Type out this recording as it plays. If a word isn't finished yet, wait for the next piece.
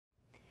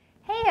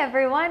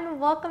everyone,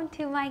 welcome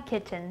to my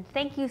kitchen.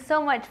 Thank you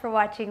so much for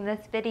watching this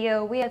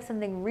video. We have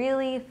something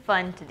really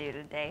fun to do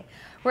today.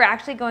 We're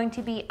actually going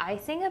to be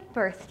icing a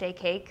birthday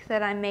cake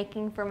that I'm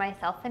making for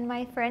myself and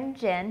my friend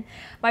Jen.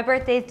 My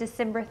birthday is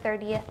December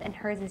 30th and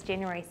hers is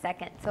January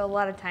 2nd, so a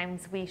lot of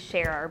times we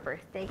share our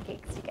birthday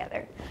cakes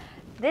together.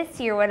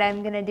 This year what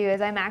I'm going to do is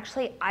I'm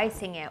actually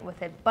icing it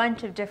with a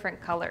bunch of different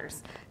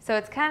colors. So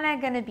it's kind of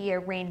going to be a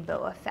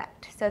rainbow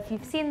effect. So if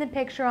you've seen the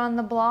picture on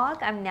the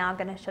blog, I'm now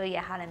going to show you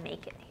how to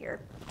make it here.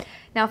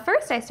 Now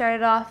first I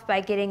started off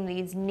by getting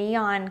these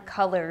neon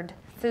colored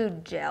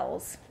food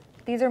gels.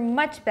 These are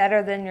much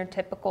better than your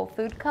typical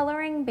food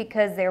coloring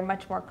because they're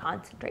much more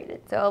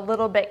concentrated. So a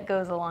little bit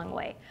goes a long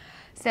way.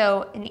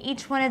 So in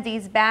each one of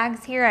these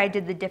bags here I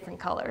did the different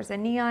colors, a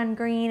neon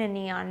green, a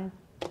neon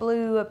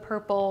blue, a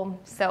purple,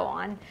 so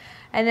on.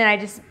 And then I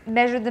just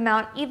measured them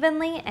out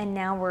evenly, and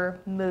now we're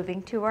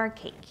moving to our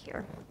cake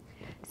here.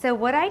 So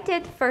what I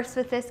did first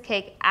with this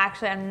cake,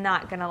 actually I'm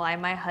not gonna lie,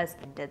 my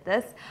husband did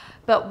this,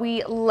 but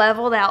we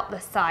leveled out the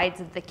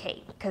sides of the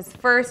cake. Because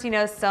first, you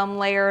know, some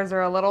layers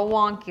are a little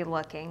wonky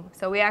looking.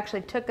 So we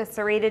actually took a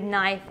serrated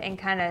knife and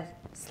kind of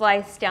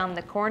sliced down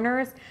the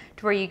corners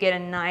to where you get a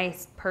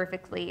nice,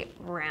 perfectly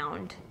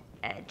round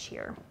edge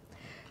here.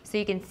 So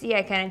you can see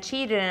I kind of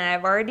cheated and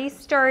I've already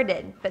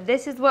started, but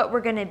this is what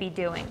we're going to be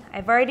doing.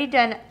 I've already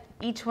done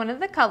each one of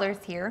the colors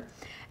here,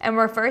 and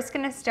we're first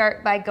going to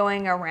start by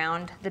going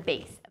around the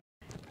base.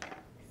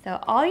 So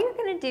all you're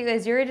going to do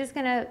is you're just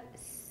going to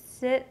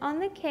sit on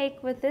the cake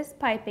with this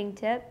piping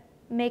tip,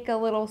 make a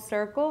little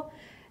circle,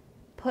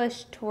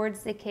 push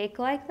towards the cake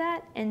like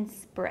that, and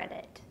spread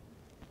it.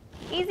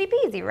 Easy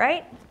peasy,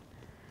 right?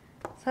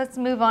 So let's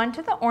move on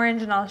to the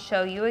orange and I'll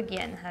show you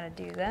again how to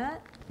do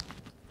that.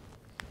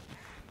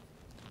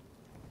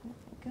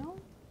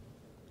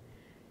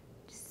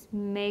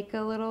 Make a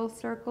little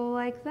circle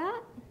like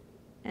that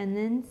and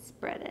then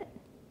spread it.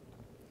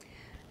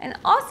 And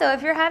also,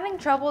 if you're having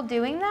trouble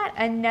doing that,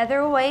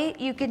 another way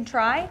you can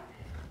try,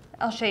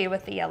 I'll show you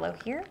with the yellow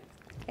here,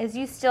 is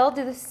you still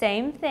do the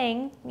same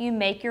thing. You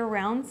make your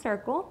round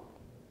circle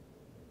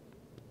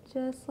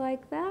just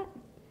like that.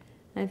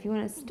 And if you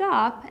want to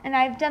stop, and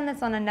I've done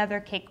this on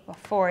another cake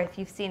before if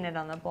you've seen it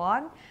on the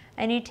blog,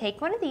 and you take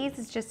one of these,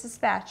 it's just a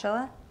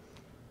spatula,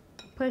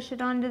 push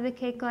it onto the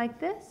cake like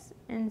this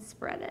and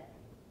spread it.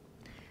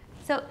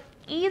 So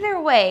either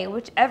way,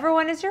 whichever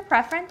one is your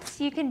preference,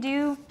 you can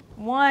do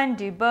one,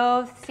 do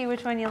both, see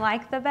which one you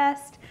like the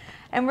best.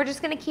 And we're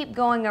just going to keep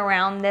going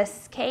around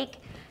this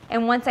cake.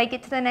 And once I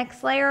get to the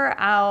next layer,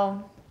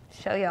 I'll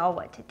show you all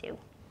what to do.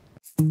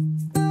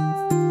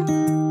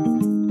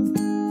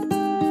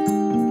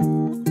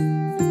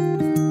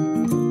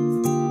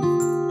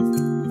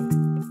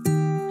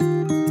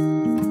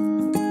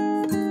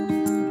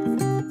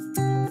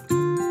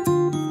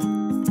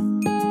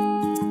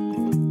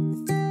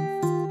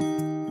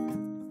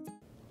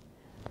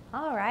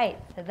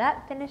 So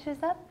that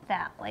finishes up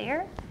that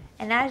layer.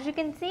 And as you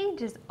can see,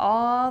 just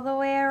all the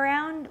way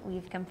around,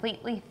 we've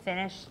completely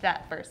finished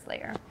that first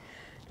layer.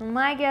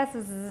 My guess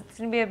is it's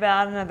gonna be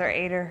about another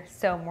 8 or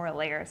so more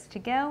layers to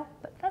go,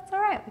 but that's all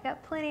right, we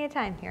got plenty of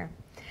time here.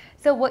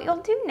 So what you'll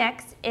do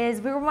next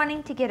is we were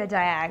wanting to get a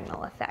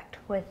diagonal effect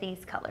with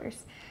these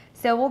colors.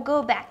 So we'll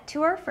go back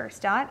to our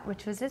first dot,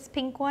 which was this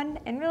pink one,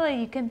 and really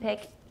you can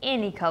pick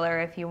any color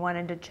if you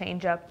wanted to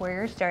change up where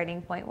your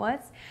starting point was.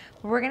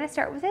 We're gonna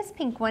start with this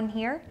pink one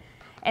here.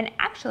 And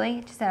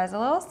actually, just as a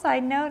little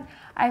side note,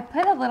 I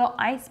put a little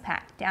ice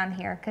pack down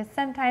here because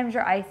sometimes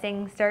your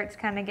icing starts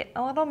kind of getting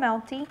a little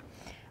melty.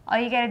 All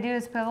you gotta do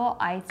is put a little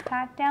ice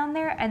pack down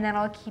there and then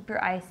it'll keep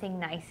your icing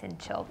nice and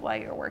chilled while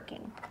you're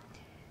working.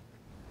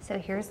 So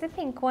here's the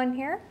pink one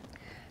here.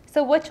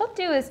 So what you'll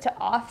do is to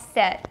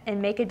offset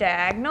and make a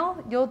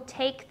diagonal, you'll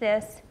take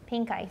this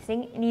pink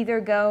icing and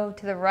either go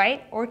to the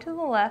right or to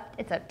the left,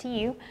 it's up to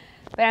you,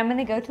 but I'm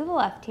gonna go to the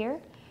left here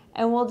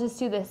and we'll just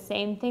do the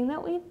same thing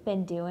that we've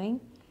been doing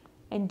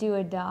and do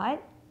a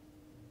dot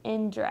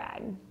and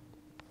drag.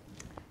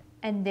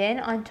 And then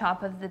on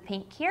top of the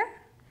pink here,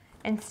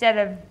 instead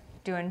of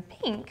doing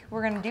pink,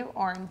 we're gonna do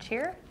orange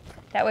here.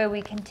 That way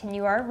we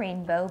continue our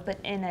rainbow, but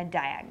in a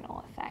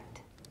diagonal effect.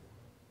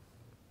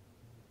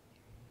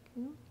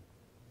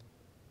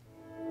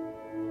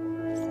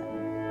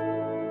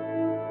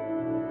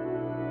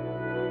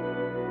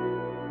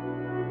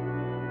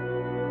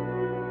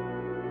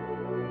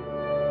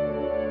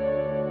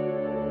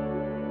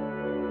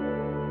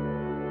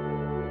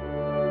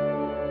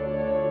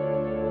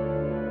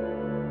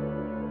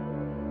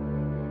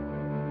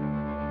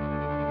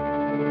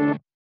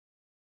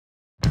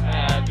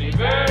 Happy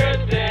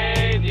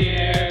birthday,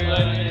 dear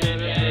London.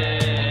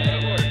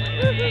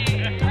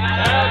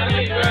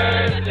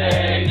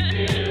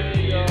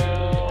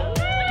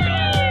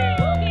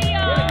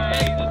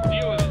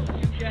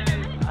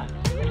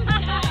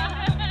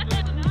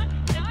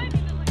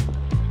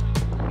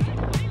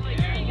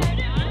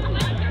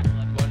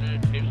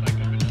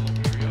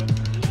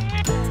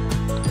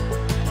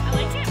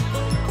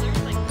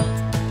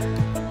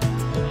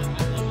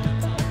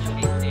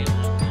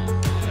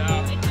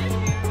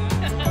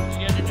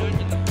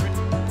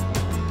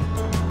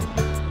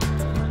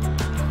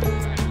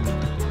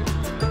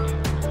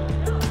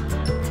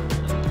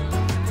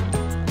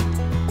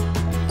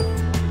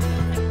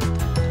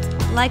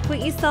 Like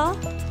what you saw?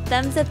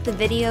 Thumbs up the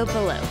video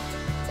below.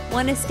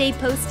 Want to stay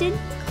posted?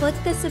 Click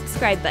the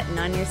subscribe button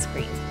on your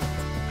screen.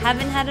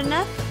 Haven't had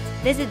enough?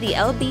 Visit the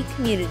LB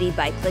community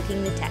by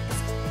clicking the text.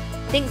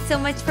 Thanks so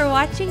much for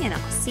watching, and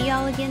I'll see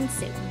y'all again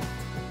soon.